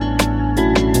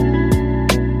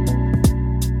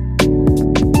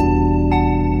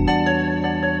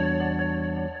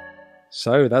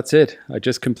So that's it. I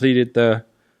just completed the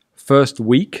first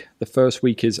week. The first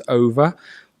week is over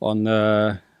on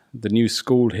the new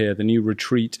school here, the new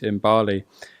retreat in Bali.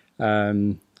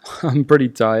 I'm pretty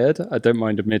tired. I don't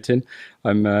mind admitting.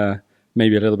 I'm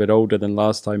maybe a little bit older than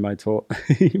last time I taught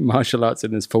martial arts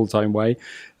in this full-time way.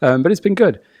 But it's been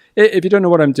good. If you don't know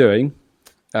what I'm doing,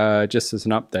 just as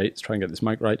an update, let's try and get this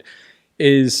mic right,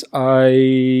 is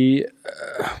me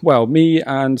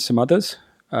and some others,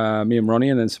 me and Ronnie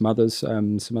and then some others,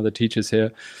 some other teachers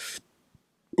here,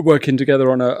 working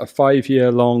together on a 5-year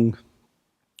long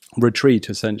retreat,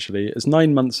 essentially. It's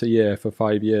 9 months a year for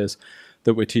 5 years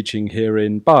that we're teaching here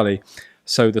in Bali.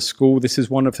 So the school, this is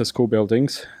one of the school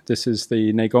buildings. This is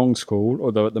the Negong school,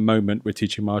 although at the moment we're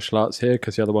teaching martial arts here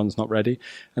because the other one's not ready.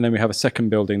 And then we have a second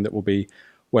building that will be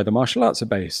where the martial arts are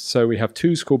based. So we have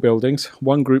 2 school buildings,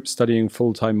 one group studying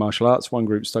full-time martial arts, one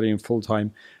group studying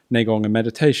full-time Negong and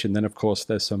meditation. Then, of course,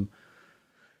 there's some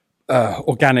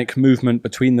organic movement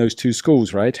between those 2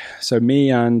 schools, right? So me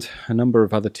and a number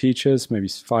of other teachers, maybe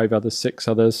 5 others, 6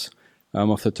 others,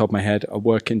 off the top of my head, are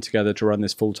working together to run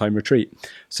this full-time retreat.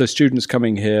 So students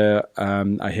coming here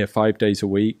are here 5 days a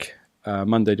week.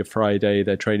 Monday to Friday,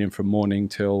 they're training from morning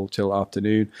till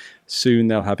afternoon. Soon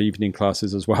they'll have evening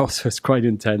classes as well, so it's quite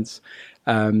intense.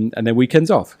 And then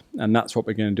weekends off, and that's what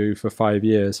we're going to do for 5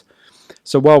 years.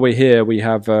 So while we're here, we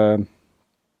have 3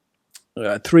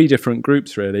 different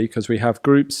groups, really, because we have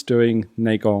groups doing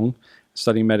Negong,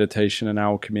 studying meditation and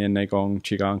alchemy and Negong,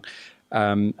 Qigong,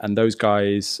 and those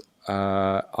guys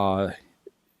are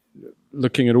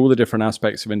looking at all the different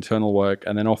aspects of internal work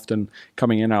and then often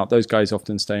coming in and out. Those guys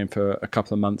often staying for a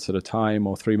couple of months at a time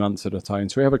or 3 months at a time.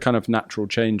 So we have a kind of natural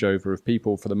changeover of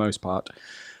people for the most part.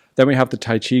 Then we have the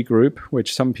Tai Chi group,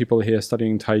 which some people here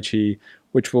studying Tai Chi,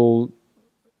 which will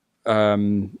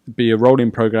be a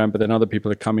rolling program, but then other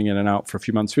people are coming in and out for a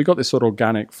few months. So we've got this sort of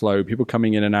organic flow, people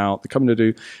coming in and out. They're coming to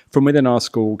do, from within our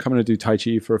school, coming to do Tai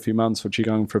Chi for a few months or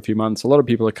Qigong for a few months. A lot of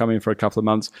people are coming for a couple of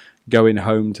months, going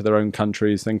home to their own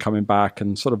countries, then coming back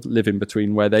and sort of living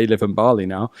between where they live and Bali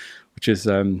now, which is,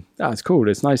 it's cool.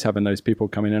 It's nice having those people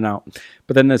come in and out.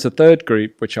 But then there's a third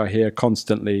group, which I hear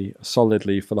constantly,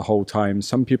 solidly for the whole time.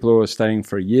 Some people are staying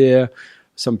for a year.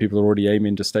 Some people are already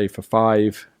aiming to stay for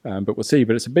 5, but we'll see.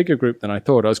 But it's a bigger group than I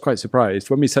thought. I was quite surprised.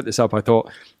 When we set this up, I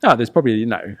thought, there's probably,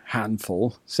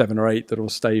 handful, 7 or 8 that will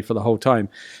stay for the whole time.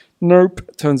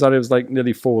 Nope. Turns out it was like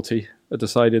nearly 40 are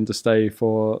deciding to stay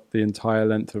for the entire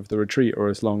length of the retreat or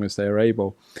as long as they're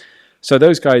able. So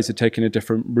those guys are taking a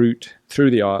different route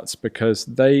through the arts because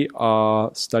they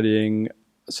are studying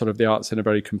sort of the arts in a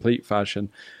very complete fashion,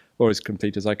 or as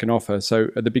complete as I can offer. So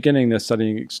at the beginning, they're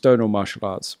studying external martial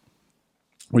arts,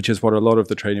 which is what a lot of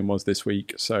the training was this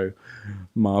week. So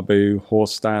Mabu,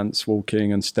 horse stance,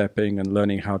 walking and stepping and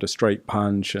learning how to straight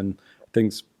punch and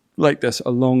things like this,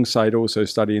 alongside also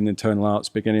studying internal arts,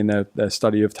 beginning their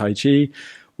study of Tai Chi,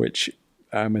 which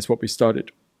is what we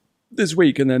started this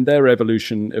week. And then their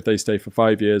evolution, if they stay for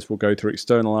 5 years, will go through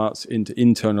external arts into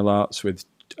internal arts with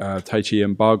Tai Chi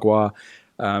and Bagua,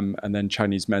 and then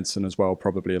Chinese medicine as well,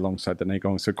 probably alongside the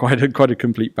Negong. So quite a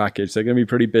complete package. They're going to be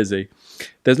pretty busy.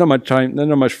 There's not much time. There's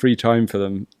not much free time for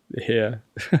them here.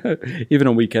 Even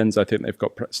on weekends, I think they've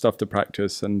got stuff to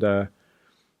practice and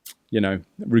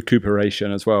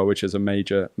recuperation as well, which is a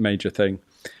major thing.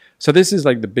 So this is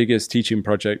like the biggest teaching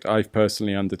project I've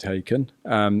personally undertaken.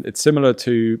 It's similar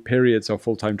to periods of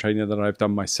full-time training that I've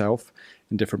done myself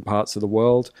in different parts of the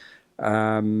world.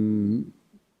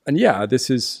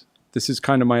 This is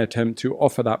kind of my attempt to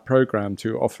offer that program,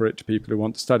 to offer it to people who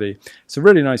want to study. It's a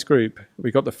really nice group.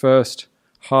 We got the first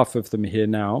half of them here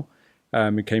now.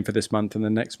 Who came for this month, and the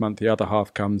next month the other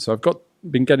half comes. So I've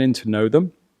been getting to know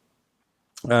them.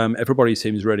 Everybody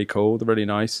seems really cool. They're really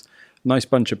nice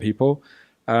bunch of people.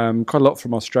 Quite a lot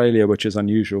from Australia, which is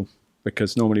unusual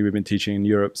because normally we've been teaching in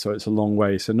Europe, so it's a long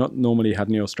way. So not normally had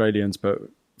any Australians, but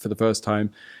for the first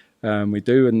time we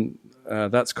do, and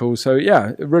that's cool. So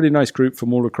a really nice group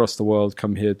from all across the world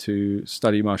come here to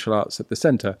study martial arts at the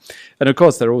center. And of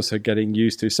course, they're also getting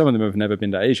used to, some of them have never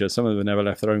been to Asia, some of them have never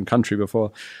left their own country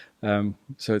before. So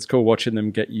it's cool watching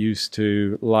them get used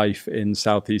to life in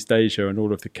Southeast Asia and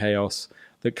all of the chaos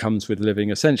that comes with living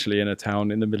essentially in a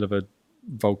town in the middle of a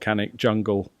volcanic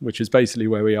jungle, which is basically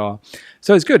where we are.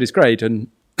 So it's good, it's great. And,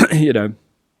 I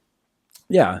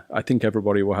think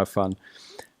everybody will have fun.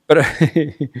 But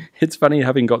it's funny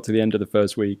having got to the end of the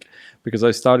first week, because I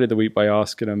started the week by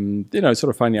asking them, sort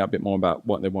of finding out a bit more about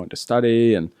what they want to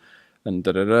study and and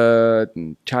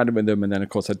chatting with them. And then, of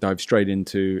course, I dived straight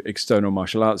into external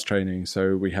martial arts training.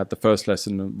 So we had the first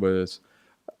lesson was,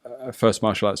 first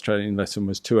martial arts training lesson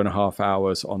was 2.5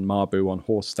 hours on Mabu, on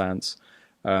horse stance.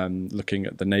 looking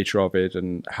at the nature of it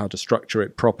and how to structure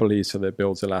it properly so that it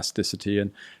builds elasticity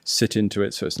and sit into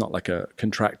it so it's not like a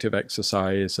contractive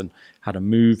exercise, and how to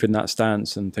move in that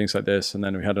stance and things like this. And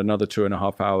then we had another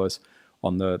 2.5 hours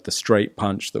on the straight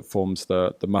punch that forms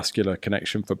the muscular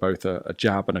connection for both a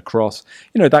jab and a cross,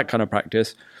 that kind of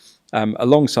practice.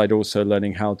 Alongside also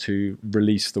learning how to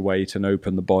release the weight and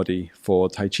open the body for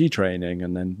Tai Chi training.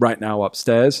 And then right now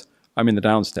upstairs, I'm in the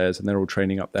downstairs and they're all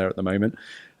training up there at the moment.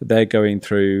 They're going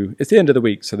through, it's the end of the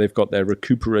week, so they've got their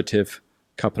recuperative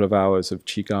couple of hours of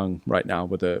Qigong right now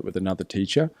with another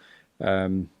teacher.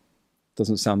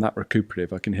 Doesn't sound that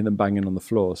recuperative. I can hear them banging on the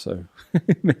floor, so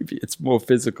maybe it's more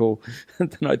physical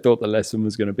than I thought the lesson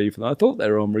was going to be for them. I thought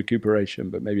they were on recuperation,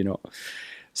 but maybe not.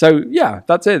 So yeah,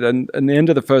 that's it. And the end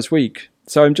of the first week.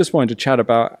 So I'm just wanting to chat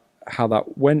about how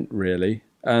that went, really.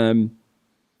 And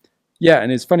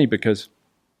it's funny because,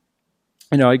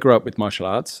 I grew up with martial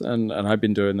arts and I've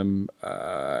been doing them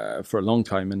for a long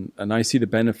time, and I see the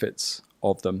benefits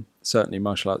of them, certainly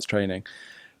martial arts training.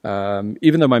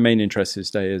 Even though my main interest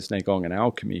today is Neigong and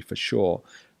alchemy, for sure,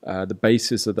 the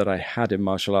basis that I had in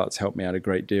martial arts helped me out a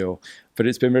great deal. But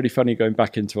it's been really funny going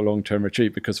back into a long-term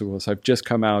retreat because, of course, I've just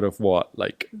come out of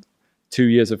 2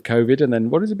 years of COVID, and then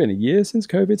what has it been, a year since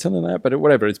COVID, something like that? But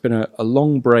whatever, it's been a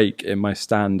long break in my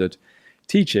standard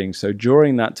teaching. So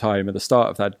during that time, at the start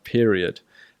of that period,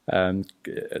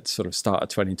 at sort of start of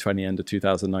 2020, end of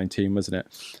 2019, wasn't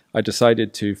it? I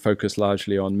decided to focus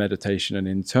largely on meditation and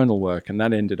internal work, and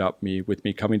that ended up with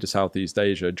me coming to Southeast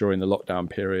Asia during the lockdown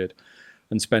period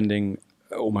and spending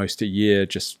almost a year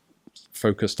just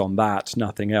focused on that,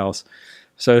 nothing else.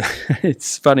 So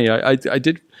it's funny. I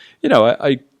did,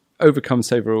 I overcome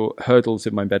several hurdles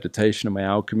in my meditation and my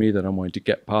alchemy that I wanted to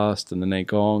get past, and the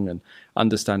Neigong and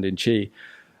understanding Qi.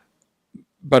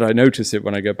 But I notice it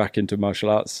when I go back into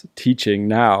martial arts teaching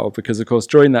now, because of course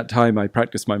during that time I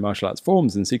practiced my martial arts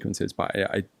forms and sequences, but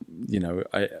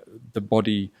the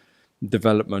body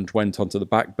development went onto the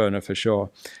back burner for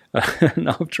sure. And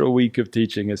after a week of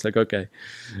teaching, it's like, okay,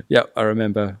 yeah, I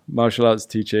remember martial arts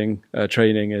teaching,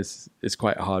 training is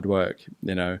quite hard work,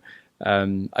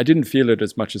 I didn't feel it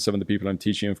as much as some of the people I'm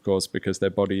teaching, of course, because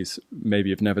their bodies maybe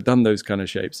have never done those kind of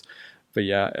shapes. But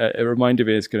yeah, it reminded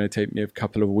me it's going to take me a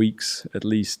couple of weeks at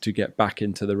least to get back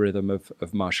into the rhythm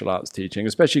of martial arts teaching,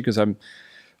 especially because I'm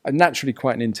naturally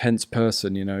quite an intense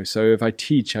person, so if I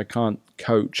teach, I can't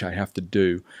coach, I have to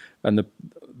do. And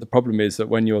the problem is that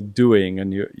when you're doing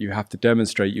and you have to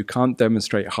demonstrate, you can't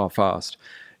demonstrate half-assed.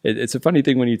 It's a funny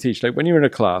thing when you teach, like when you're in a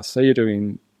class, say you're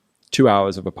doing 2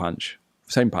 hours of a punch,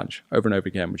 same punch over and over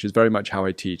again, which is very much how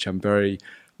I teach. I'm very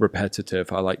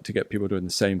repetitive. I like to get people doing the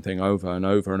same thing over and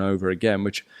over and over again,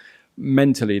 which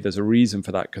mentally there's a reason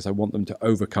for that, because I want them to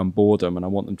overcome boredom and I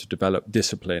want them to develop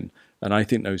discipline. And I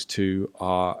think those two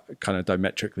are kind of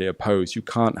diametrically opposed. You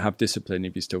can't have discipline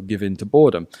if you still give in to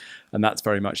boredom. And that's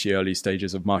very much the early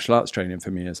stages of martial arts training for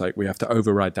me. It's like we have to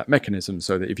override that mechanism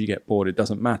so that if you get bored, it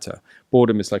doesn't matter.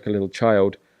 Boredom is like a little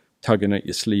child tugging at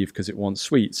your sleeve because it wants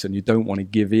sweets, and you don't want to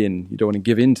give in. You don't want to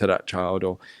give in to that child,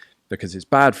 or because it's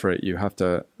bad for it. You have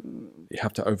to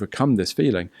overcome this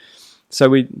feeling. So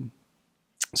we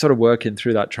sort of working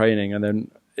through that training, and then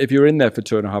if you're in there for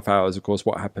 2.5 hours, of course,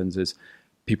 what happens is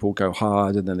people go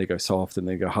hard, and then they go soft, and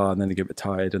they go hard, and then they get a bit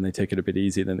tired, and they take it a bit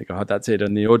easy, and then they go hard. That's it.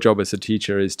 And your job as a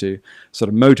teacher is to sort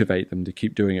of motivate them to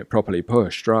keep doing it properly,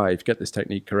 push, drive, get this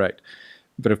technique correct.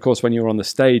 But of course, when you're on the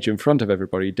stage in front of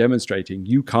everybody demonstrating,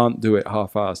 you can't do it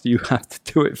half-assed. You have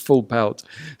to do it full pelt.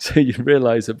 So you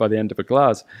realize that by the end of a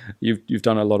class, you've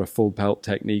done a lot of full pelt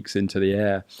techniques into the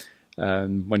air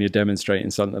when you're demonstrating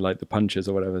something like the punches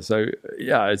or whatever. So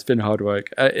yeah, it's been hard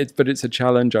work. But it's a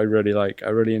challenge I really like. I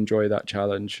really enjoy that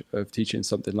challenge of teaching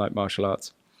something like martial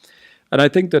arts. And I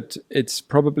think that it's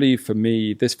probably, for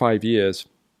me, this 5 years,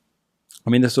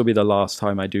 this will be the last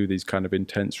time I do these kind of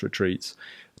intense retreats,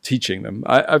 teaching them.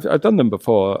 I've done them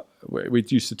before. We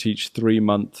used to teach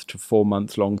 3-month to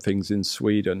 4-month long things in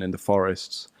Sweden in the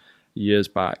forests years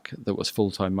back. That was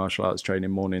full-time martial arts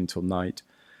training, morning till night.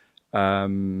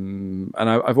 And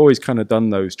I've always kind of done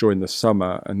those during the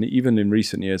summer, and even in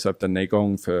recent years I've done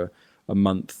Neigong for a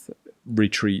month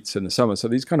retreats in the summer. So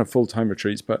these kind of full-time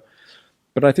retreats, but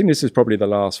I think this is probably the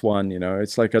last one.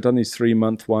 It's like I've done these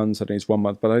 3-month ones, I think it's 1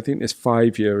 month, but I think this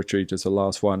 5-year retreat is the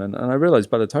last one. And I realize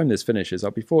by the time this finishes,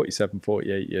 I'll be 47,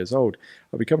 48 years old.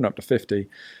 I'll be coming up to 50,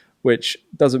 which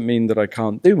doesn't mean that I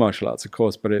can't do martial arts, of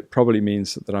course, but it probably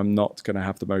means that I'm not going to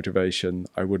have the motivation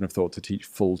I wouldn't have thought to teach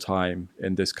full time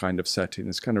in this kind of setting,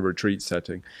 this kind of retreat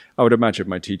setting. I would imagine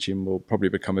my teaching will probably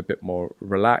become a bit more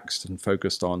relaxed and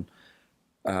focused on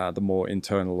the more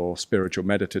internal or spiritual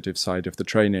meditative side of the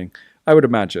training. I would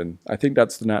imagine. I think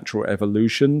that's the natural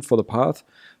evolution for the path.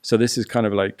 So this is kind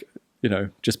of like,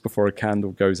 just before a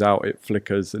candle goes out, it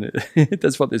flickers, and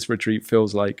that's what this retreat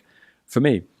feels like for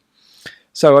me.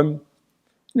 So I'm,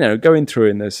 going through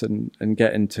in this and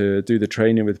getting to do the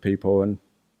training with people. And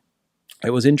it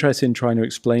was interesting trying to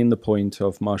explain the point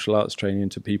of martial arts training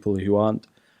to people who aren't,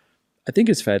 I think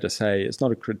it's fair to say, it's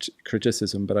not a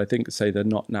criticism, but I think to say they're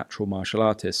not natural martial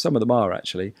artists. Some of them are,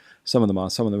 actually. Some of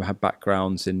them have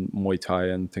backgrounds in Muay Thai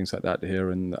and things like that here,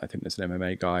 and I think there's an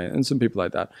MMA guy and some people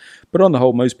like that. But on the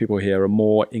whole, most people here are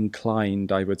more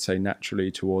inclined, I would say, naturally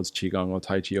towards Qigong or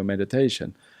Tai Chi or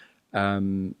meditation,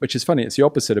 which is funny. It's the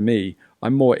opposite of me.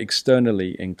 I'm more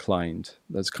externally inclined.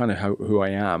 That's kind of who I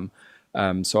am.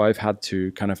 So I've had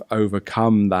to kind of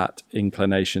overcome that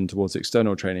inclination towards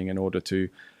external training in order to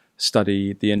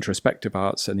study the introspective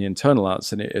arts and the internal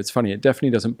arts. And it's funny, it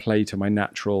definitely doesn't play to my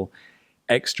natural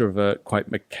extrovert, quite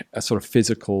a sort of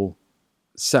physical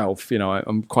self.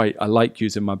 I like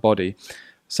using my body.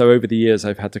 So over the years,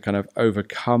 I've had to kind of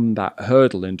overcome that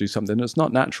hurdle and do something that's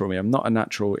not natural to me. I'm not a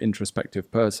natural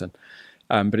introspective person.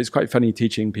 But it's quite funny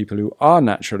teaching people who are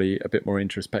naturally a bit more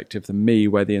introspective than me,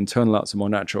 where the internal arts are more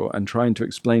natural, and trying to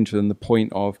explain to them the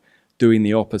point of doing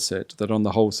the opposite, that on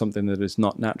the whole, something that is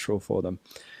not natural for them.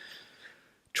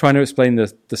 Trying to explain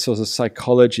the sort of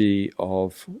psychology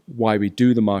of why we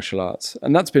do the martial arts.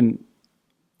 And that's been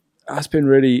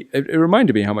really, it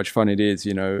reminded me how much fun it is,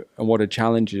 and what a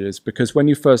challenge it is. Because when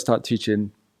you first start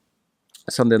teaching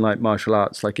something like martial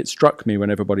arts, like it struck me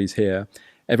when everybody's here,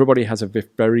 everybody has a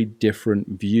very different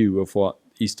view of what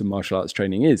Eastern martial arts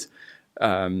training is.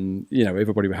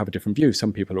 Everybody will have a different view.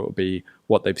 Some people it will be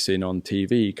what they've seen on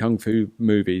TV, kung fu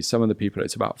movies. Some of the people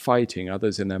it's about fighting.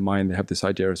 Others in their mind, they have this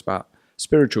idea it's about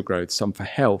spiritual growth, some for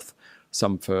health,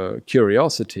 some for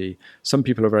curiosity. Some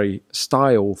people are very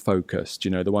style focused,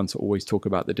 the ones that always talk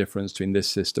about the difference between this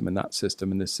system and that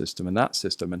system and this system and that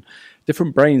system. And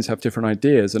different brains have different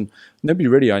ideas, and nobody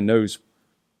really knows.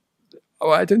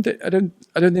 I don't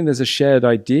think there's a shared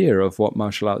idea of what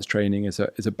martial arts training is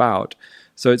about.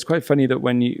 So it's quite funny that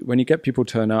when you get people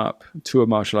turn up to a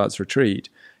martial arts retreat,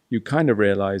 you kind of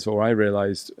realize, or I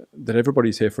realized, that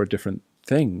everybody's here for a different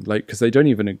thing, like, because they don't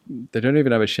even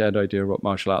have a shared idea of what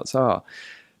martial arts are.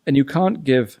 And you can't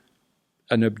give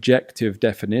an objective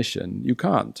definition. You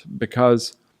can't,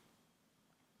 because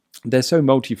they're so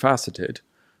multifaceted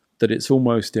that it's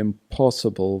almost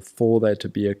impossible for there to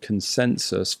be a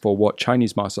consensus for what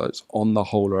Chinese martial arts on the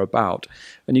whole are about.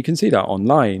 And you can see that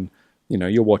online.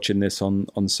 You're watching this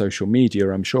on social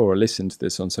media, I'm sure, or listen to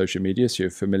this on social media, so you're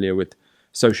familiar with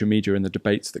social media and the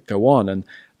debates that go on. And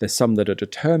there's some that are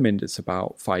determined it's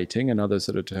about fighting, and others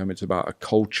that are determined it's about a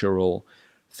cultural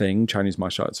thing. Chinese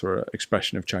martial arts are an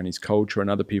expression of Chinese culture,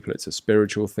 and other people it's a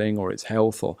spiritual thing, or it's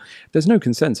health, or there's no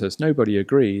consensus. Nobody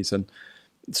agrees. And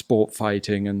sport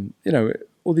fighting and,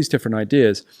 all these different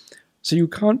ideas. So you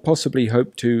can't possibly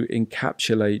hope to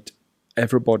encapsulate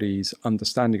everybody's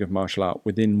understanding of martial art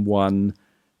within one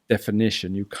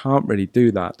definition. You can't really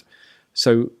do that.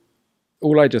 So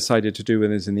all I decided to do with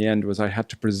this in the end was I had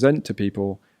to present to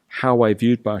people how I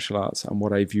viewed martial arts and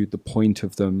what I viewed the point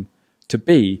of them to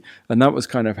be. And that was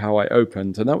kind of how I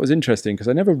opened. And that was interesting because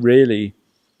I never really,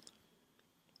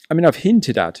 I've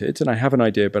hinted at it and I have an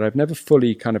idea, but I've never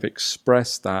fully kind of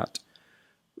expressed that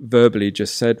verbally,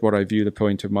 just said what I view the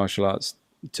point of martial arts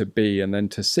to be and then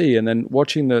to see. And then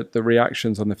watching the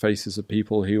reactions on the faces of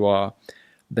people who are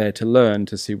there to learn,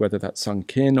 to see whether that's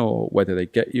sunk in or whether they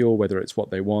get you or whether it's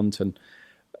what they want. And,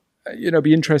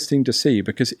 be interesting to see,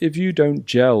 because if you don't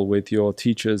gel with your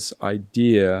teacher's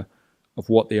idea of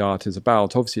what the art is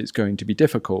about, obviously it's going to be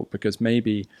difficult, because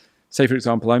maybe, say for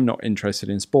example, I'm not interested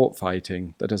in sport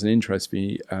fighting. That doesn't interest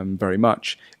me very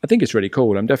much. I think it's really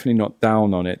cool. I'm definitely not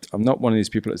down on it. I'm not one of these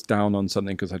people that's down on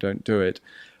something because I don't do it.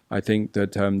 I think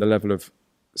that the level of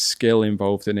skill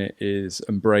involved in it is,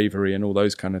 and bravery and all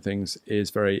those kind of things, is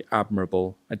very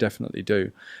admirable. I definitely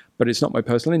do. But it's not my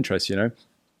personal interest,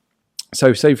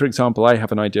 So say, for example, I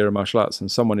have an idea of martial arts and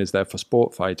someone is there for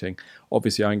sport fighting.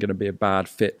 Obviously, I'm going to be a bad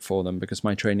fit for them because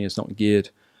my training is not geared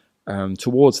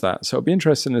towards that. So it'll be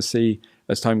interesting to see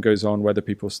as time goes on whether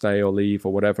people stay or leave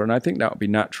or whatever. And I think that would be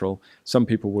natural. Some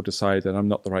people will decide that I'm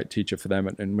not the right teacher for them,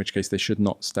 in which case they should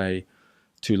not stay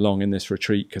too long in this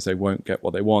retreat because they won't get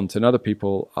what they want. And other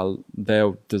people,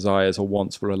 their desires or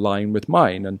wants will align with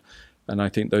mine. And I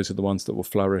think those are the ones that will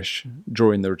flourish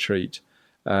during the retreat.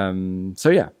 So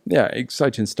yeah,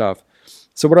 exciting stuff.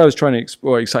 So what I was trying to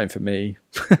explore, exciting for me,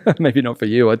 maybe not for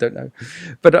you, I don't know,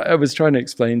 but I was trying to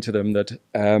explain to them that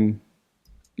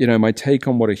my take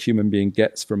on what a human being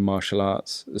gets from martial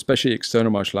arts, especially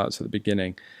external martial arts at the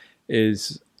beginning,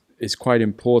 is quite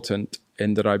important,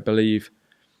 in that I believe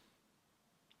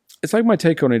it's like my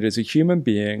take on it as a human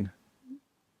being.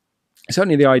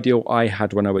 Certainly the ideal I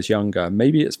had when I was younger,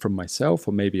 maybe it's from myself,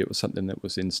 or maybe it was something that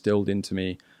was instilled into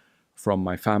me from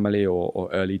my family or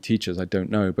early teachers, I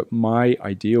don't know. But my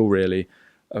ideal really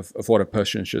of what a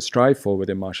person should strive for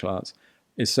within martial arts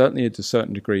is certainly to a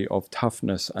certain degree of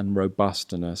toughness and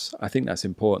robustness. I think that's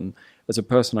important. As a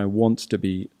person, I want to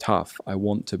be tough. I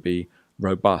want to be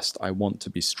robust. I want to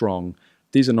be strong.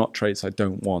 These are not traits I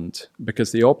don't want,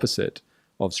 because the opposite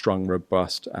of strong,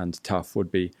 robust, and tough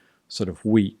would be sort of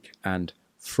weak and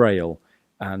frail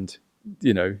and,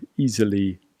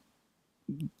 easily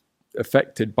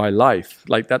affected by life.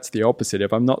 Like, that's the opposite.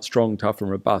 If I'm not strong, tough, and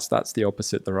robust, that's the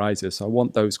opposite that arises. So I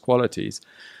want those qualities.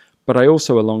 But I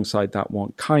also, alongside that,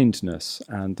 want kindness,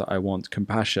 and I want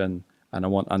compassion, and I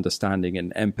want understanding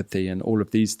and empathy, and all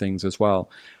of these things as well.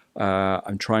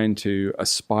 I'm trying to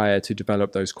aspire to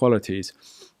develop those qualities.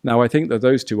 Now, I think that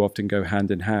those two often go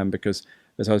hand in hand, because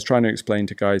as I was trying to explain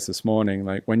to guys this morning,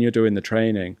 like when you're doing the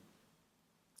training,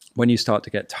 when you start to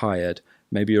get tired,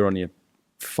 maybe you're on your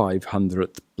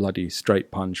 500th bloody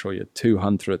straight punch or your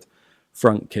 200th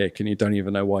front kick, and you don't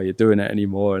even know why you're doing it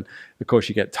anymore. And of course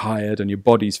you get tired, and your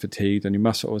body's fatigued, and your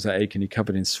muscles are aching, you're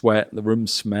covered in sweat, the room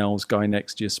smells, guy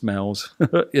next to you smells.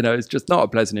 It's just not a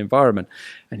pleasant environment,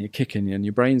 and you're kicking, and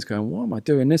your brain's going, what am I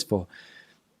doing this for?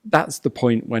 That's the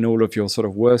point when all of your sort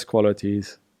of worst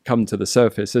qualities come to the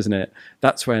surface, isn't it?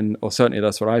 That's when, or certainly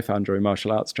that's what I found during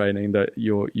martial arts training, that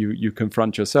you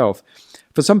confront yourself.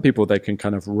 For some people, they can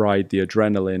kind of ride the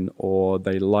adrenaline, or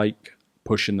they like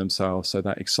pushing themselves, so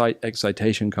that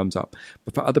excitation comes up.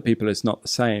 But for other people, it's not the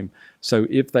same. So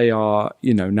if they are,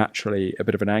 naturally a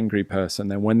bit of an angry person,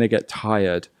 then when they get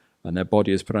tired and their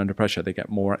body is put under pressure, they get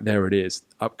more, there it is,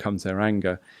 up comes their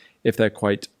anger. If they're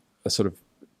quite a sort of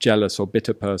jealous or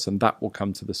bitter person, that will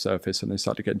come to the surface, and they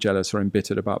start to get jealous or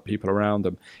embittered about people around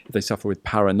them. If they suffer with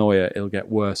paranoia, it'll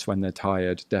get worse when they're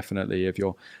tired, definitely. If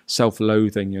you're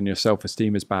self-loathing and your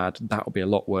self-esteem is bad, that will be a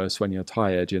lot worse when you're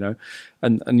tired,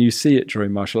 and you see it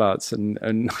during martial arts,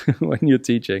 and when you're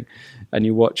teaching and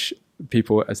you watch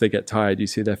people as they get tired, you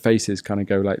see their faces kind of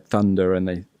go like thunder, and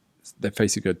their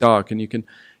faces go dark, and you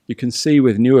can see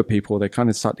with newer people, they kind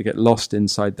of start to get lost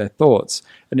inside their thoughts.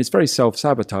 And it's very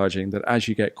self-sabotaging that as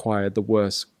you get tired, that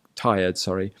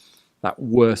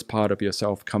worst part of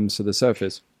yourself comes to the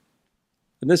surface.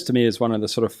 And this to me is one of the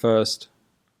sort of first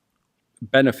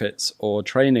benefits or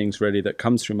trainings really that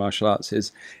comes through martial arts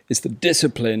is the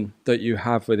discipline that you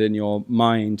have within your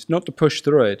mind, not to push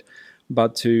through it,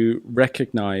 but to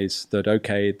recognize that,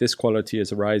 okay, this quality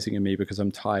is arising in me because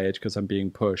I'm tired, because I'm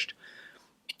being pushed.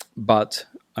 But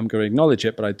I'm going to acknowledge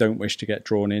it, but I don't wish to get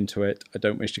drawn into it. I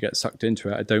don't wish to get sucked into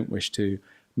it. I don't wish to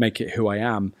make it who I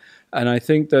am. And I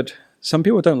think that some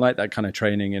people don't like that kind of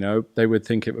training, They would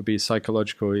think it would be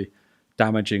psychologically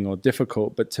damaging or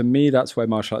difficult. But to me, that's where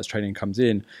martial arts training comes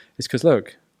in. It's because,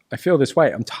 look, I feel this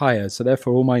way. I'm tired. So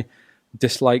therefore, all my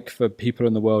dislike for people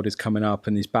in the world is coming up,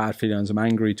 and these bad feelings. I'm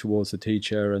angry towards the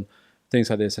teacher and things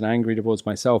like this, and angry towards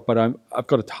myself, but I've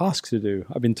got a task to do.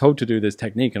 I've been told to do this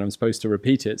technique, and I'm supposed to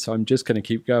repeat it, so I'm just going to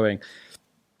keep going.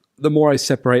 The more I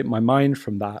separate my mind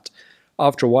from that,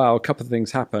 after a while, a couple of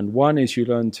things happen. One is you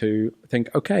learn to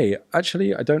think, okay,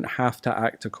 actually, I don't have to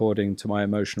act according to my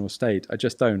emotional state. I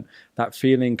just don't. That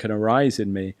feeling can arise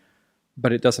in me,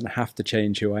 but it doesn't have to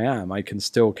change who I am. I can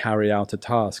still carry out a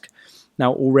task.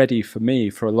 Now, already for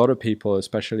me, for a lot of people,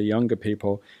 especially younger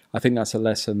people, I think that's a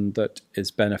lesson that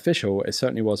is beneficial. It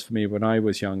certainly was for me when I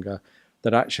was younger,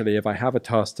 that actually if I have a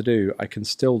task to do, I can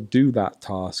still do that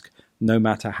task no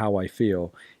matter how I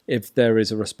feel. If there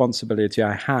is a responsibility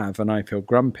I have and I feel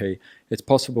grumpy, it's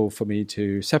possible for me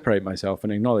to separate myself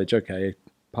and acknowledge, okay,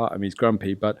 part of me is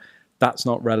grumpy, but that's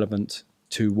not relevant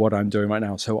to what I'm doing right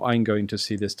now. So I'm going to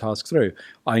see this task through.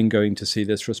 I'm going to see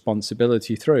this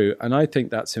responsibility through. And I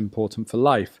think that's important for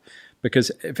life,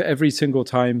 because if every single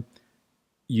time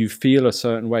you feel a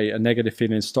certain way, a negative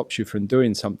feeling stops you from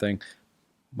doing something,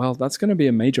 well, that's going to be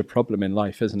a major problem in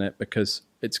life, isn't it? Because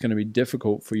it's going to be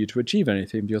difficult for you to achieve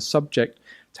anything. If you're subject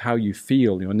to how you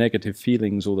feel, your negative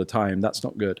feelings all the time, that's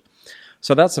not good.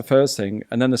 So that's the first thing.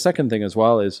 And then the second thing as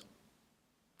well is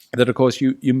that, of course,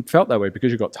 you felt that way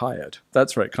because you got tired.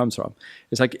 That's where it comes from.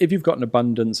 It's like if you've got an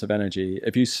abundance of energy,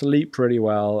 if you sleep really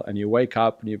well and you wake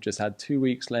up and you've just had 2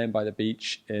 weeks laying by the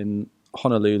beach in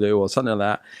Honolulu or something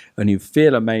like that, and you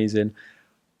feel amazing,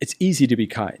 it's easy to be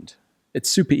kind. It's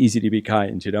super easy to be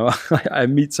kind, I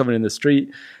meet someone in the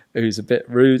street, who's a bit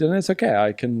rude, and it's okay.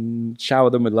 I can shower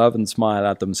them with love and smile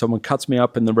at them. Someone cuts me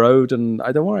up in the road, and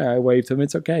I don't worry. I wave to them.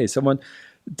 It's okay. Someone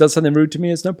does something rude to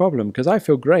me, it's no problem because I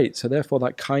feel great. So therefore,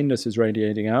 that kindness is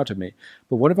radiating out of me.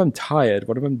 But what if I'm tired?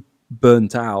 What if I'm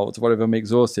burnt out? What if I'm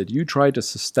exhausted? You try to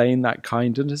sustain that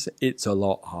kindness. It's a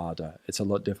lot harder. It's a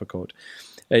lot difficult.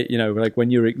 Like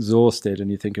when you're exhausted and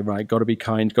you're thinking, right, got to be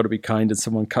kind, and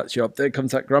someone cuts you up, there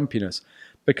comes that grumpiness.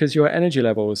 Because your energy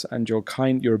levels and your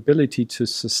ability to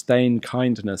sustain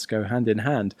kindness go hand in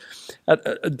hand.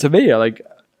 To me, like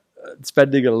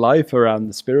spending a life around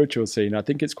the spiritual scene, I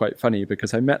think it's quite funny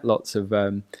because I met lots of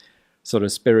sort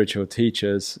of spiritual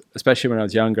teachers, especially when I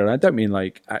was younger. And I don't mean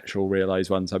like actual realized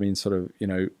ones. I mean sort of,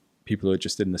 people who are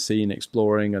just in the scene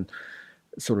exploring and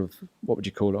sort of, what would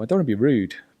you call it? I don't want to be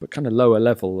rude, but kind of lower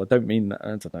level. I don't mean that. I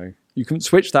don't know. You can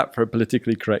switch that for a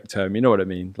politically correct term. You know what I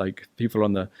mean? Like people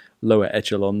on the lower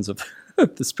echelons of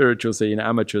the spiritual scene,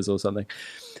 amateurs or something,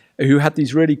 who had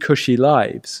these really cushy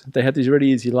lives. They had these really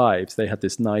easy lives. They had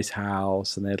this nice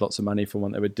house and they had lots of money from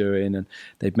what they were doing, and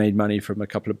they'd made money from a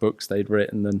couple of books they'd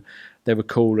written, and they were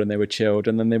cool and they were chilled.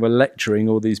 And then they were lecturing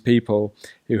all these people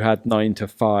who had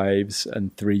 9-to-5s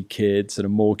and 3 kids and a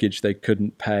mortgage they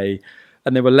couldn't pay.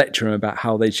 And they were lecturing about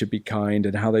how they should be kind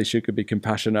and how they should be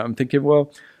compassionate. I'm thinking,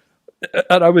 well,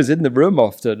 and I was in the room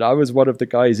often. I was one of the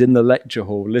guys in the lecture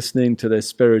hall listening to this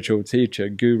spiritual teacher,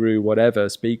 guru, whatever,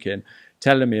 speaking,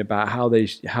 telling me about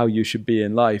how you should be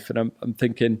in life. And I'm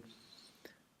thinking,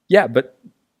 yeah, but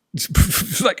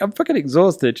like I'm fucking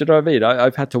exhausted. You know what I mean?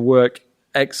 I've had to work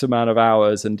X amount of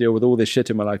hours and deal with all this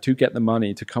shit in my life to get the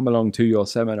money to come along to your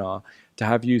seminar, to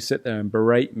have you sit there and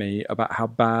berate me about how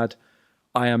bad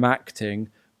I am acting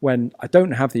when I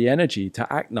don't have the energy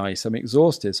to act nice. I'm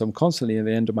exhausted. So I'm constantly at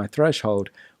the end of my threshold.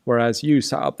 Whereas you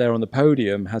sat up there on the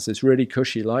podium has this really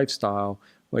cushy lifestyle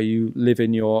where you live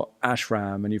in your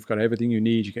ashram and you've got everything you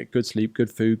need. You get good sleep,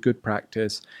 good food, good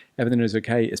practice. Everything is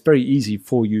okay. It's very easy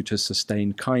for you to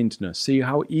sustain kindness. See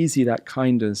how easy that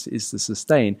kindness is to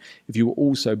sustain if you were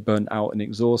also burnt out and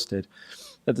exhausted.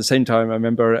 At the same time, I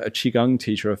remember a Qigong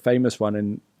teacher, a famous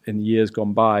one in years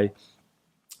gone by,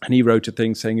 and he wrote a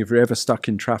thing saying, if you're ever stuck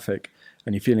in traffic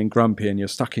and you're feeling grumpy and you're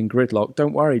stuck in gridlock,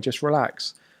 don't worry, just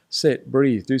relax. Sit,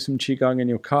 breathe, do some Qigong in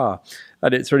your car.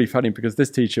 And it's really funny because this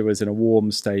teacher was in a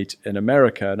warm state in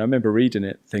America. And I remember reading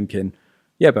it thinking,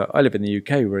 yeah, but I live in the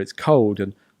UK where it's cold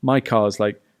and my car's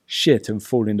like shit and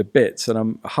falling to bits. And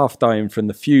I'm half dying from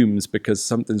the fumes because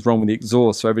something's wrong with the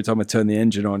exhaust. So every time I turn the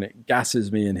engine on, it gasses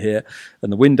me in here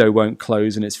and the window won't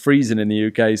close and it's freezing in the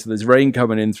UK. So there's rain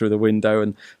coming in through the window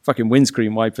and fucking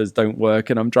windscreen wipers don't work.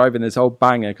 And I'm driving this old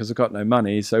banger because I've got no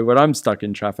money. So when I'm stuck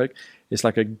in traffic, it's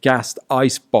like a gassed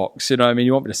ice box. You know what I mean?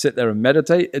 You want me to sit there and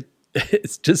meditate?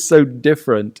 It's just so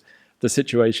different, the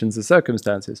situations, the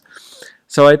circumstances.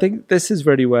 So I think this is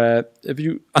really where, if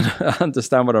you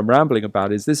understand what I'm rambling about,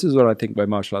 this is what I think where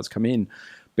martial arts come in,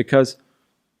 because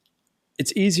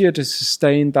it's easier to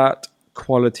sustain that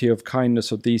quality of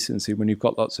kindness or decency when you've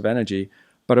got lots of energy.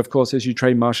 But of course, as you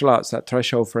train martial arts, that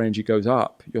threshold for energy goes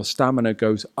up, your stamina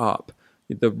goes up,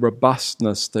 the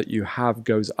robustness that you have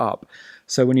goes up.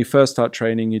 So when you first start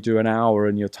training, you do an hour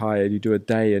and you're tired, you do a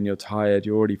day and you're tired,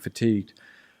 you're already fatigued.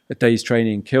 A day's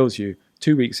training kills you.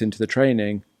 2 weeks into the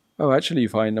training, oh, actually you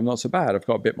find I'm not so bad. I've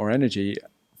got a bit more energy.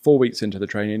 4 weeks into the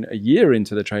training, a year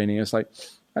into the training, it's like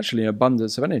actually an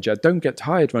abundance of energy. I don't get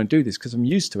tired when I do this because I'm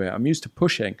used to it. I'm used to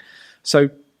pushing. So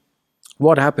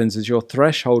what happens is your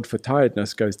threshold for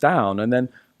tiredness goes down and then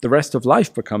the rest of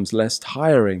life becomes less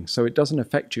tiring. So it doesn't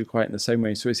affect you quite in the same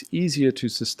way. So it's easier to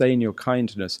sustain your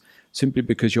kindness simply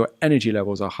because your energy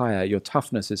levels are higher, your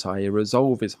toughness is higher, your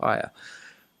resolve is higher.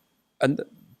 And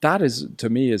that is, to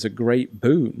me, is a great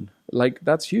boon. Like,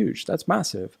 that's huge. That's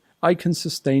massive. I can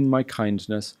sustain my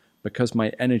kindness because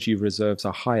my energy reserves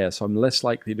are higher, so I'm less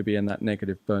likely to be in that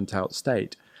negative, burnt-out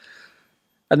state.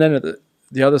 And then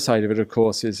the other side of it, of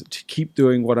course, is to keep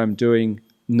doing what I'm doing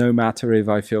no matter if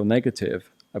I feel negative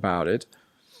about it,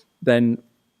 then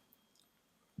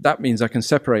that means I can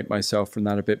separate myself from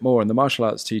that a bit more. And the martial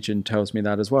arts teaching tells me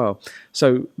that as well.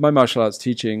 So my martial arts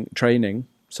training,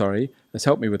 has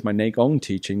helped me with my Neigong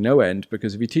teaching no end,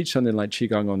 because if you teach something like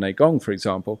Qigong or Neigong, for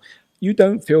example, you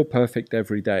don't feel perfect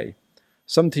every day.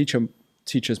 Some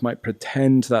teachers might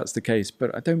pretend that's the case,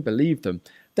 but I don't believe them.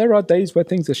 There are days where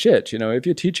things are shit. You know, if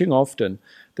you're teaching often,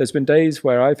 there's been days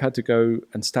where I've had to go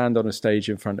and stand on a stage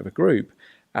in front of a group.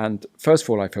 And first of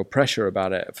all, I feel pressure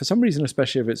about it. For some reason,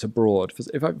 especially if it's abroad.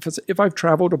 If I've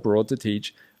traveled abroad to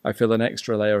teach, I feel an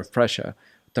extra layer of pressure.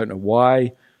 Don't know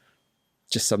why.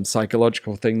 Just some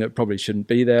psychological thing that probably shouldn't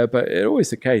be there, but it's always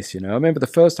the case, you know. I remember the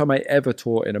first time I ever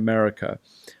taught in America,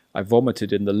 I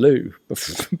vomited in the loo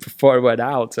before I went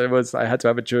out. I had to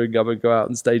have a chewing gum and go out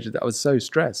on stage. I was so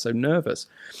stressed, so nervous.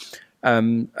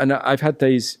 And I've had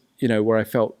days, where I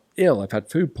felt ill. I've had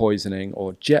food poisoning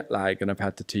or jet lag, and I've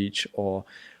had to teach. Or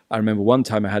I remember one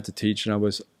time I had to teach, and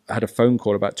I had a phone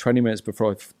call about 20 minutes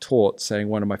before I taught saying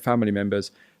one of my family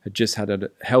members had just had a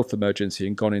health emergency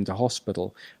and gone into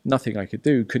hospital. Nothing I could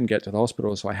do, couldn't get to the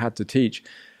hospital, so I had to teach.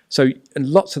 So, and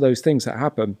lots of those things that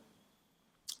happen.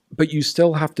 But you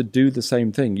still have to do the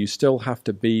same thing. You still have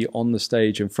to be on the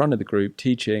stage in front of the group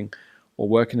teaching or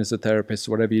working as a therapist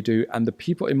or whatever you do. And the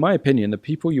people, in my opinion, the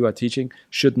people you are teaching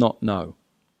should not know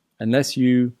unless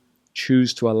you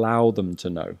choose to allow them to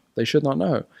know. They should not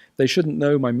know. They shouldn't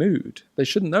know my mood. They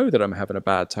shouldn't know that I'm having a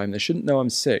bad time. They shouldn't know I'm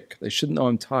sick. They shouldn't know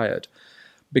I'm tired,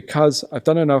 because I've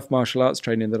done enough martial arts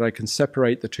training that I can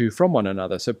separate the two from one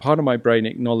another. So part of my brain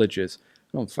acknowledges,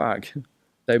 oh, fuck,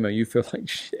 Damo, you feel like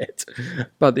shit.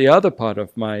 But the other part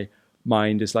of my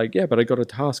mind is like, yeah, but I got a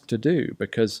task to do,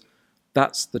 because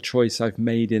that's the choice I've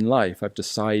made in life. I've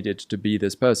decided to be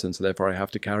this person, so therefore I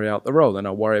have to carry out the role, and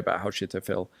I'll worry about how shit I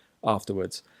feel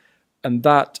afterwards. And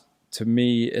that, to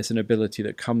me, is an ability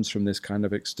that comes from this kind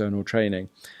of external training.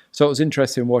 So it was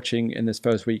interesting watching in this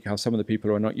first week how some of the people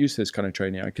who are not used to this kind of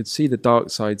training, I could see the dark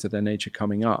sides of their nature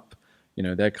coming up.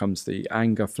 There comes the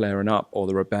anger flaring up, or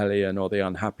the rebellion, or the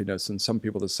unhappiness, and some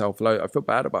people the self-loath. I feel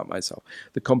bad about myself.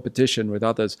 The competition with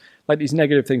others, like these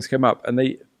negative things come up, and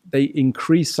they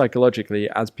increase psychologically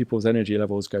as people's energy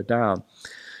levels go down.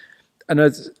 And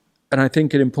I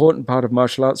think an important part of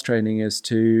martial arts training is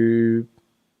to,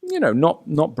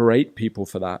 not berate people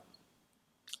for that,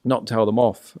 not tell them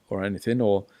off or anything,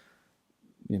 or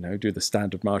do the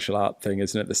standard martial art thing,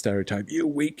 isn't it? The stereotype, you're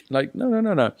weak. Like,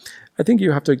 no. I think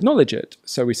you have to acknowledge it.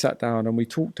 So we sat down and we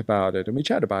talked about it and we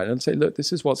chatted about it and say, look,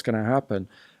 this is what's going to happen.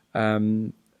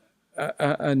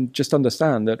 And just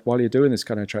understand that while you're doing this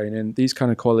kind of training, these kind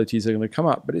of qualities are going to come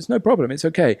up, but it's no problem. It's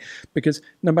okay, because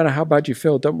no matter how bad you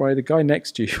feel, don't worry, the guy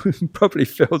next to you probably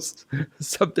feels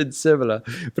something similar.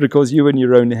 But of course, you in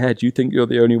your own head, you think you're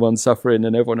the only one suffering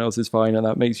and everyone else is fine, and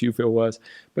that makes you feel worse.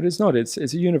 But it's not. It's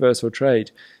a universal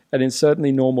trait. And it's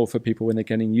certainly normal for people when they're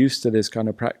getting used to this kind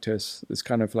of practice, this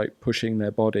kind of like pushing their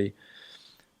body.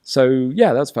 So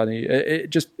yeah, that's funny. It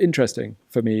just interesting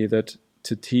for me that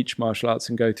to teach martial arts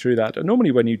and go through that. And normally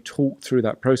when you talk through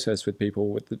that process with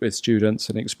people, with students,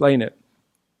 and explain it,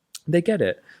 they get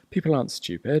it. People aren't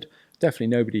stupid.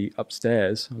 Definitely nobody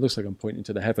upstairs. It looks like I'm pointing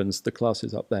to the heavens. The class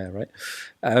is up there,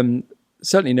 right?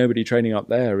 Certainly nobody training up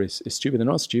there is stupid. They're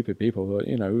not stupid people.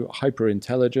 Hyper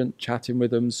intelligent, chatting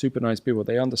with them, super nice people.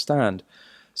 They understand.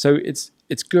 So it's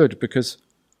good, because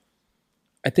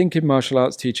I think in martial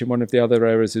arts teaching, one of the other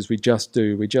errors is we just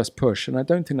push. And I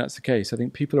don't think that's the case. I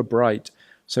think people are bright.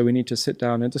 So we need to sit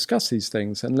down and discuss these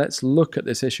things. And let's look at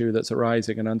this issue that's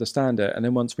arising and understand it. And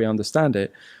then once we understand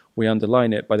it, we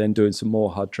underline it by then doing some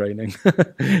more hard training.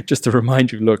 Just to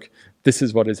remind you, look, this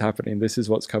is what is happening. This is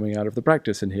what's coming out of the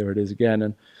practice. And here it is again.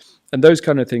 And those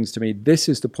kind of things, to me, this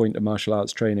is the point of martial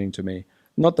arts training to me.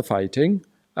 Not the fighting.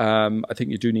 I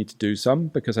think you do need to do some,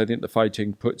 because I think the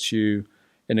fighting puts you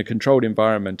in a controlled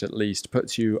environment, at least,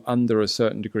 puts you under a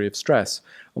certain degree of stress.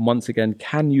 And once again,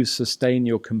 can you sustain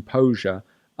your composure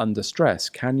under stress?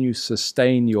 Can you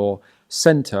sustain your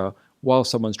center while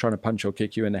someone's trying to punch or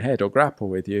kick you in the head or grapple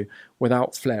with you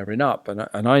without flaring up?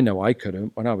 And I know I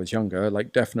couldn't when I was younger,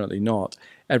 like definitely not.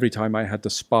 Every time I had to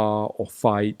spar or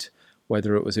fight,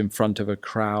 whether it was in front of a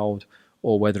crowd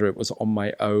or whether it was on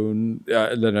my own,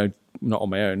 not on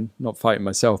my own, not fighting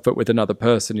myself, but with another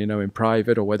person, in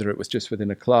private, or whether it was just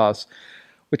within a class,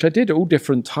 which I did all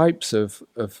different types of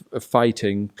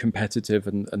fighting, competitive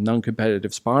and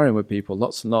non-competitive, sparring with people,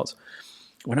 lots and lots.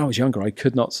 When I was younger, I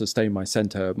could not sustain my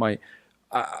center.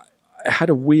 I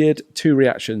had a weird two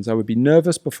reactions. I would be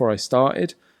nervous before I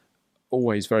started,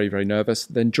 always very, very nervous.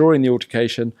 Then during the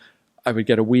altercation, I would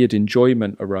get a weird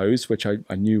enjoyment arose, which I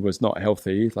knew was not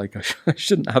healthy. Like I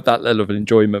shouldn't have that level of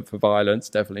enjoyment for violence,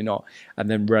 definitely not. And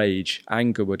then rage,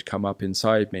 anger would come up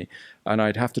inside me. And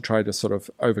I'd have to try to sort of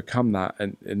overcome that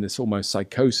in this almost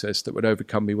psychosis that would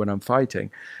overcome me when I'm fighting.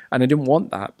 And I didn't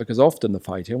want that, because often the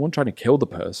fighting, I wasn't trying to kill the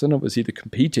person. I was either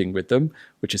competing with them,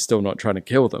 which is still not trying to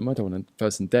kill them. I don't want the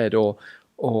person dead, or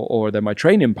they're my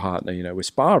training partner, we're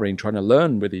sparring, trying to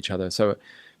learn with each other. So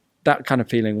that kind of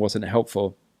feeling wasn't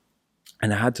helpful.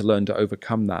 And I had to learn to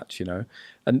overcome that,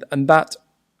 and that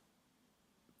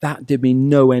did me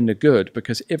no end of good,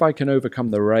 because if I can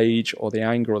overcome the rage or the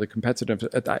anger or the competitive,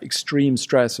 that extreme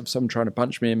stress of someone trying to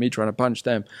punch me and me trying to punch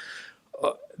them,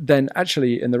 then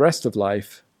actually in the rest of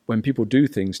life, when people do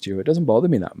things to you, it doesn't bother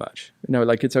me that much.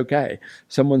 Like, it's okay.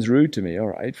 Someone's rude to me, all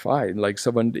right, fine. Like,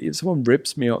 someone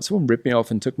ripped me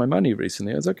off and took my money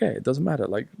recently. It's okay. It doesn't matter.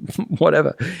 Like,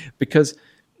 whatever. Because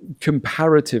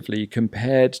comparatively,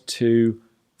 compared to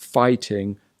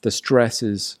fighting, the stress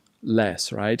is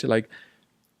less, right? Like,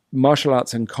 martial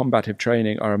arts and combative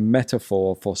training are a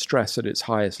metaphor for stress at its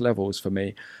highest levels for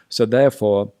me. So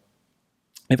therefore,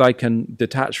 if I can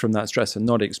detach from that stress and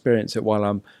not experience it while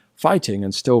I'm fighting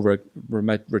and still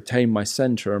retain my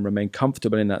center and remain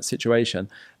comfortable in that situation,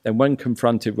 then when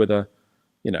confronted with a,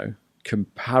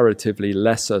 comparatively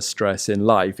lesser stress in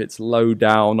life, it's low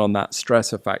down on that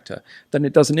stressor factor, then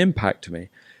it doesn't impact me.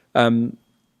 And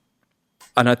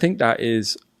I think that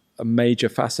is a major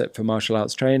facet for martial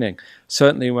arts training.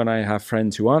 Certainly when I have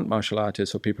friends who aren't martial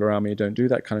artists or people around me who don't do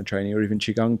that kind of training, or even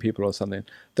Qigong people or something,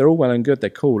 they're all well and good, they're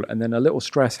cool. And then a little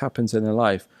stress happens in their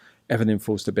life, everything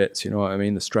falls to bits, you know what I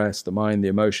mean? The stress, the mind, the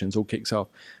emotions all kicks off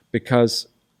because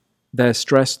their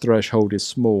stress threshold is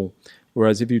small.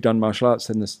 Whereas if you've done martial arts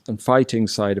and fighting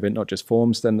side of it, not just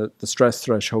forms, then the stress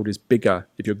threshold is bigger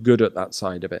if you're good at that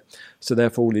side of it. So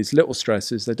therefore, all these little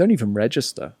stresses, they don't even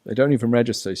register.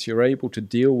 So you're able to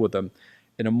deal with them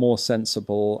in a more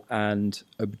sensible and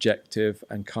objective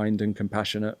and kind and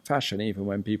compassionate fashion, even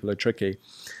when people are tricky.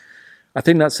 I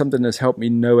think that's something that's helped me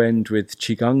no end with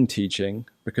Qigong teaching,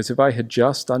 because if I had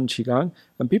just done Qigong,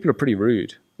 and people are pretty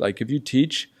rude. Like, if you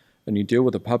teach and you deal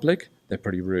with the public, they're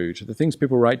pretty rude. The things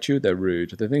people write to you, they're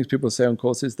rude. The things people say on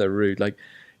courses, they're rude. Like,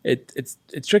 it's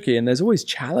tricky, and there's always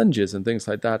challenges and things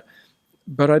like that.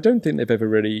 But I don't think they've ever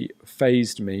really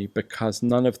fazed me, because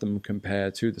none of them compare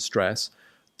to the stress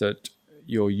that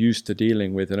you're used to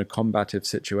dealing with in a combative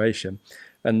situation.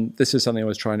 And this is something I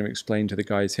was trying to explain to the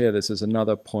guys here. This is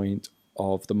another point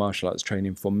of the martial arts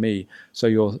training for me.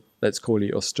 So let's call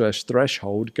it your stress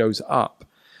threshold goes up,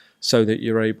 so that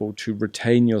you're able to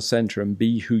retain your center and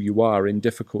be who you are in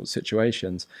difficult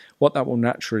situations. What that will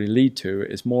naturally lead to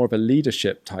is more of a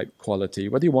leadership type quality,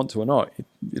 whether you want to or not.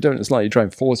 It's like you try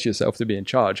and force yourself to be in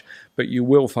charge, but you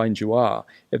will find you are.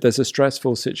 If there's a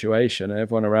stressful situation and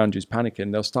everyone around you is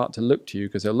panicking, they'll start to look to you,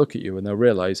 because they'll look at you and they'll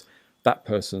realize that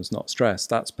person's not stressed,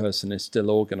 that person is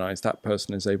still organized, that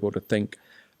person is able to think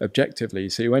objectively.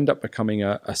 So you end up becoming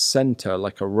a center,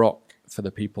 like a rock for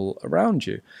the people around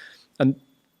you. And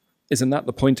isn't that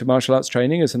the point of martial arts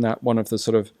training? Isn't that one of the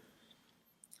sort of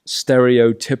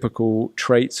stereotypical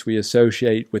traits we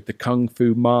associate with the Kung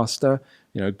Fu master,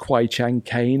 Kwai Chang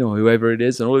Caine or whoever it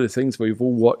is, and all the things we've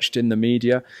all watched in the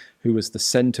media, who was the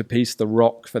centerpiece, the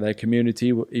rock for their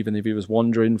community, even if he was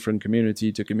wandering from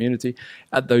community to community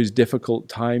at those difficult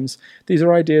times. These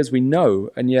are ideas we know,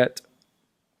 and yet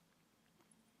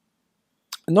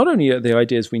not only are they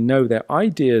ideas we know, they're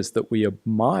ideas that we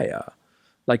admire.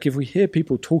 Like, if we hear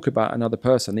people talk about another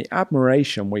person, the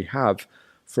admiration we have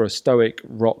for a stoic,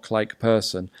 rock-like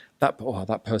person, that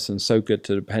person's so good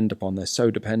to depend upon, they're so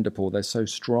dependable, they're so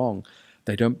strong,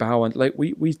 they don't bow. And like,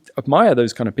 we admire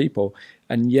those kind of people,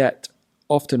 and yet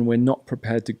often we're not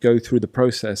prepared to go through the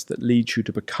process that leads you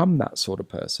to become that sort of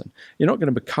person. You're not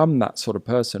going to become that sort of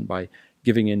person by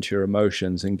giving into your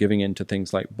emotions and giving into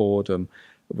things like boredom,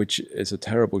 which is a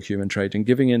terrible human trait, and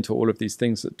giving into all of these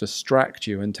things that distract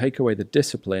you and take away the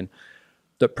discipline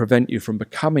that prevent you from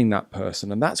becoming that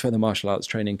person. And that's where the martial arts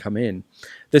training come in.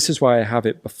 This is why I have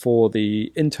it before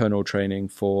the internal training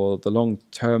for the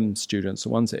long-term students, the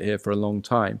ones that are here for a long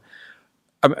time.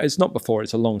 It's not before,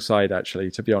 it's alongside,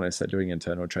 actually. To be honest, they're doing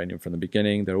internal training from the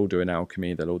beginning. They're all doing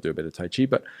alchemy, they'll all do a bit of Tai Chi,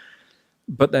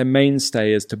 but their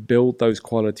mainstay is to build those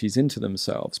qualities into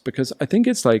themselves. Because I think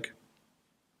it's like,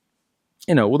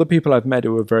 all the people I've met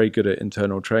who are very good at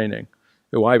internal training,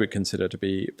 who I would consider to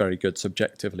be very good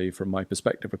subjectively from my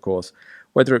perspective, of course,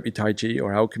 whether it be Tai Chi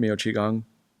or alchemy or Qigong,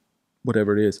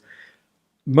 whatever it is,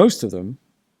 most of them,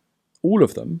 all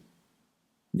of them,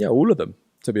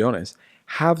 to be honest,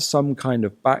 have some kind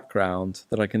of background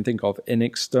that I can think of in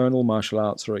external martial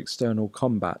arts or external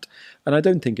combat. And I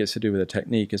don't think it's to do with a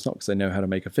technique. It's not because they know how to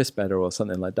make a fist better or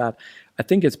something like that. I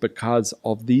think it's because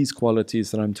of these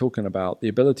qualities that I'm talking about, the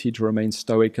ability to remain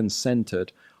stoic and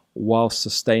centered while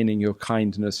sustaining your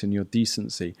kindness and your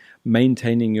decency,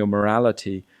 maintaining your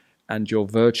morality and your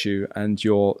virtue and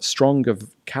your stronger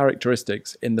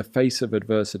characteristics in the face of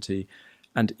adversity,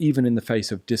 and even in the face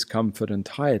of discomfort and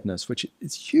tiredness, which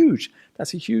is huge.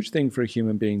 That's a huge thing for a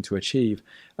human being to achieve.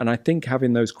 And I think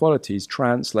having those qualities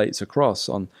translates across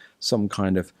on some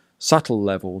kind of subtle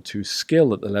level to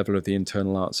skill at the level of the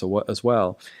internal arts as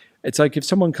well. It's like if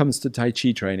someone comes to Tai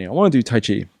Chi training, I want to do Tai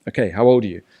Chi. Okay, how old are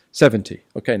you? 70.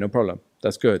 Okay, no problem.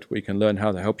 that's good. We can learn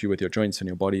how to help you with your joints and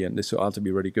your body, and this will also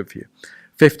be really good for you.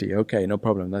 50, okay, no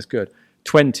problem, that's good.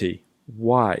 20,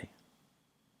 why?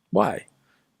 Why?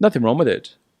 Nothing wrong with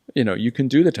it. You can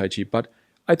do the Tai Chi, but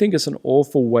I think it's an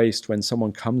awful waste when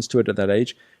someone comes to it at that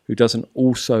age who doesn't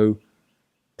also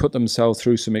put themselves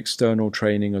through some external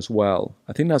training as well.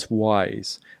 I think that's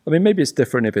wise. I mean, maybe it's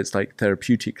different if it's like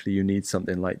therapeutically you need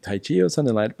something like Tai Chi or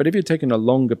something like that. But if you're taking a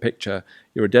longer picture,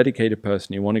 you're a dedicated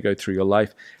person, you want to go through your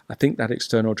life, I think that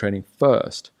external training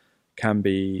first can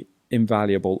be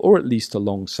invaluable, or at least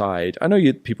alongside. I know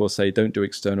people say don't do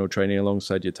external training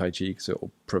alongside your Tai Chi because it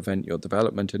will prevent your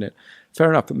development in it.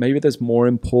 Fair enough, but maybe there's more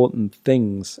important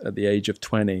things at the age of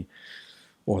 20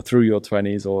 or through your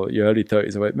 20s or your early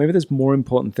 30s. Maybe there's more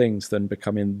important things than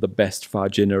becoming the best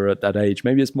Fajiner at that age.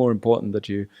 Maybe it's more important that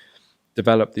you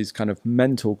develop these kind of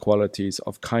mental qualities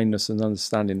of kindness and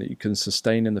understanding that you can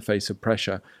sustain in the face of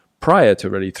pressure prior to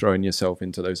really throwing yourself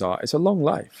into those art. It's a long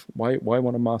life. Why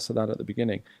want to master that at the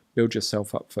beginning? Build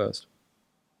yourself up first.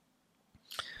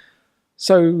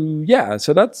 So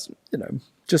that's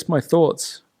just my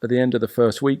thoughts at the end of the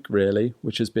first week, really,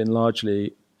 which has been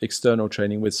largely external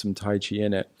training with some Tai Chi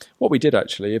in it. What we did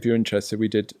actually, if you're interested, we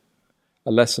did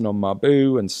a lesson on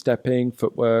Mabu and stepping,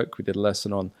 footwork. We did a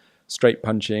lesson on straight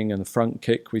punching and the front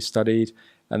kick we studied.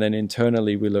 And then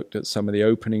internally we looked at some of the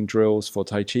opening drills for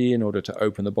Tai Chi in order to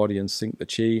open the body and sink the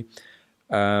Chi.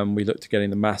 We looked at getting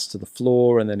the mass to the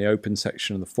floor and then the open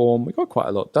section of the form. We got quite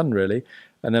a lot done, really.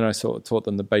 And then I sort of taught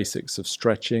them the basics of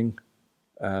stretching,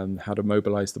 how to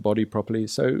mobilize the body properly.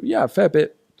 So yeah, a fair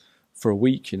bit for a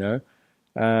week,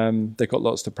 They got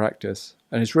lots to practice.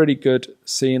 And it's really good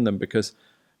seeing them because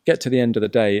get to the end of the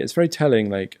day, it's very telling,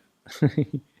 like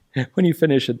when you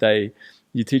finish a day,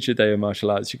 you teach a day of martial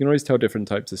arts, you can always tell different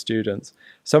types of students.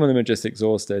 Some of them are just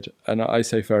exhausted. And I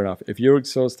say, fair enough. If you're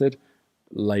exhausted,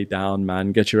 lay down,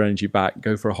 man, get your energy back,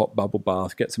 go for a hot bubble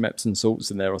bath, get some Epsom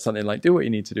salts in there or something, like do what you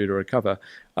need to do to recover.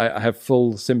 I have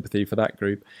full sympathy for that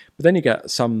group. But then you get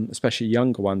some, especially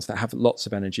younger ones, that have lots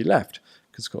of energy left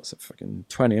because of course they're fucking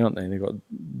 20, aren't they? They've got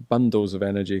bundles of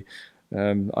energy.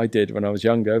 I did when I was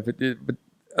younger,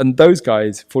 and those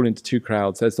guys fall into two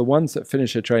crowds. There's the ones that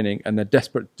finish their training and they're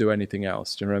desperate to do anything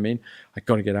else. Do you know what I mean? I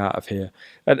got to get out of here.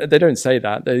 And they don't say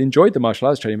that. They enjoyed the martial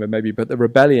arts training, but the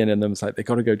rebellion in them is like, they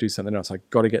got to go do something else. I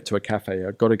got to get to a cafe.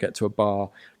 I got to get to a bar.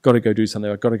 Got to go do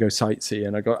something. I got to go sightsee.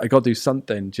 I got to do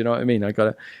something. Do you know what I mean?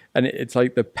 It's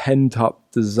like the pent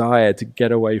up desire to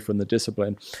get away from the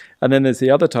discipline. And then there's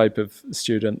the other type of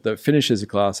student that finishes a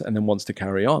class and then wants to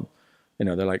carry on.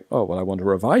 They're like, oh, well, I want to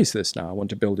revise this now. I want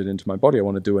to build it into my body. I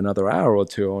want to do another hour or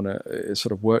two. I want to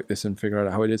sort of work this and figure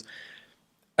out how it is.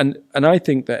 And I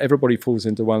think that everybody falls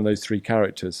into one of those three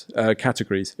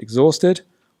categories. Exhausted,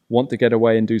 want to get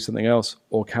away and do something else,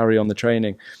 or carry on the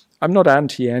training. I'm not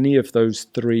anti any of those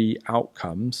three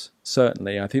outcomes,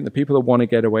 certainly. I think the people that want to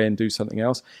get away and do something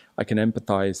else, I can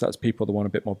empathize. That's people that want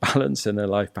a bit more balance in their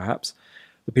life, perhaps.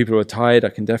 The people who are tired, I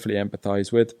can definitely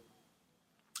empathize with.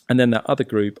 And then that other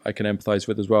group I can empathize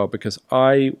with as well, because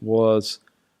I was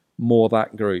more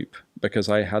that group because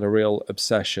I had a real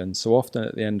obsession. So often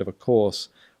at the end of a course,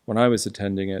 when I was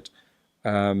attending it,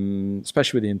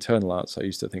 especially with the internal arts, I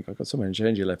used to think, I've got so much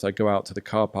energy left. I'd go out to the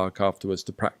car park afterwards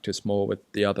to practice more with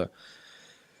the other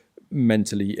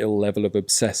mentally ill level of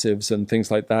obsessives and things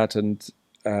like that. And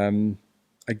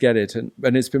I get it. And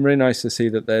it's been really nice to see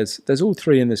that there's all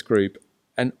three in this group.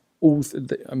 And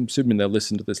I'm assuming they'll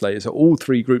listen to this later. So all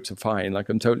three groups are fine. Like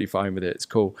I'm totally fine with it. It's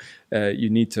cool. You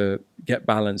need to get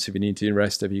balance if you need to,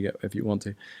 rest if you want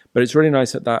to. But it's really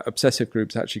nice that obsessive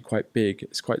group's actually quite big.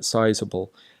 It's quite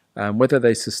sizable. Whether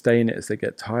they sustain it as they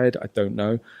get tired, I don't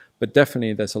know. But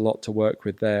definitely there's a lot to work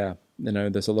with there.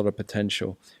 There's a lot of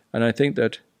potential. And I think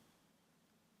that,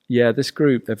 this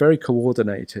group, they're very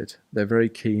coordinated. They're very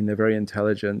keen. They're very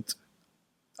intelligent.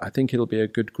 I think it'll be a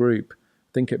good group.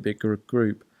 I think it'd be a good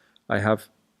group. I have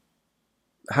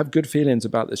good feelings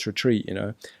about this retreat,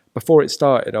 Before it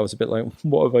started, I was a bit like,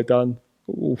 what have I done?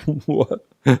 What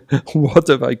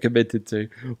have I committed to?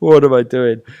 What am I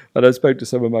doing? And I spoke to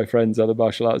some of my friends, other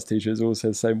martial arts teachers,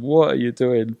 also saying, what are you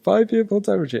doing? 5-year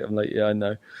full-time retreat? I'm like, yeah,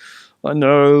 I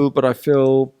know, but I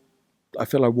feel I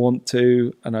want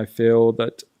to, and I feel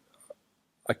that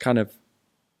I kind of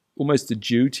almost a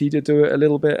duty to do it a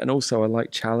little bit. And also I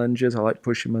like challenges. I like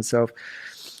pushing myself.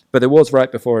 But it was right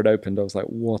before it opened. I was like,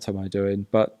 what am I doing?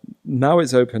 But now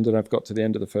it's opened and I've got to the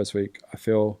end of the first week. I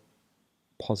feel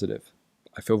positive.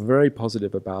 I feel very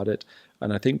positive about it.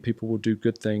 And I think people will do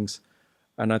good things.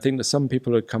 And I think that some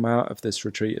people who come out of this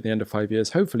retreat at the end of 5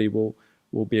 years, hopefully will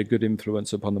be a good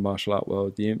influence upon the martial art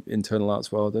world, the internal arts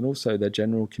world, and also their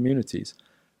general communities.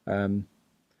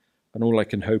 And all I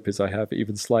can hope is I have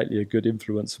even slightly a good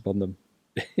influence upon them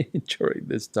during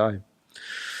this time.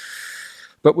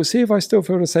 But we'll see if I still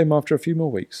feel the same after a few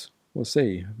more weeks. We'll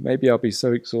see. Maybe I'll be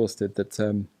so exhausted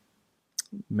that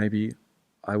maybe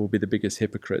I will be the biggest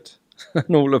hypocrite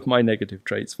and all of my negative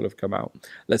traits will have come out.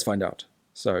 Let's find out.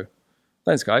 So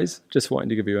thanks, guys. Just wanting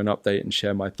to give you an update and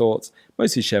share my thoughts.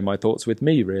 Mostly share my thoughts with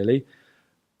me, really.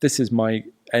 This is my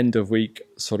end of week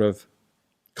sort of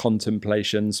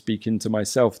contemplation, speaking to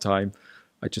myself time.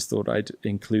 I just thought I'd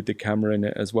include the camera in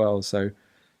it as well. So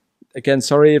again,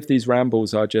 sorry if these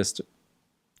rambles are just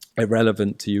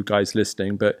irrelevant to you guys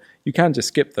listening, but you can just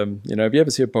skip them. You know, if you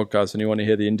ever see a podcast and you want to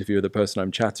hear the interview of the person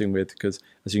I'm chatting with, because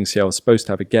as you can see, I was supposed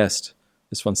to have a guest,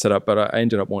 this one set up, but I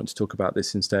ended up wanting to talk about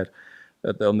this instead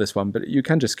on this one. But you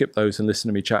can just skip those and listen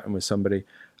to me chatting with somebody,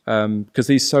 because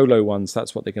these solo ones,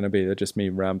 that's what they're going to be. They're just me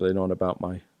rambling on about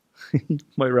my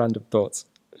my random thoughts.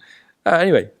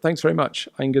 Anyway, thanks very much.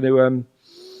 I'm going to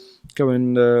go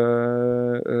and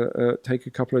take a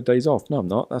couple of days off. No, I'm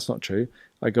not. That's not true.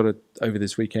 I got to, over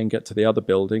this weekend, get to the other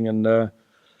building and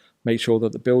make sure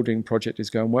that the building project is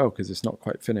going well, because it's not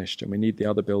quite finished. And we need the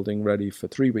other building ready for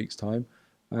 3 weeks' time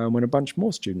when a bunch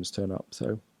more students turn up.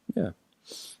 So, yeah,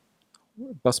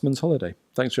 busman's holiday.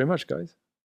 Thanks very much, guys.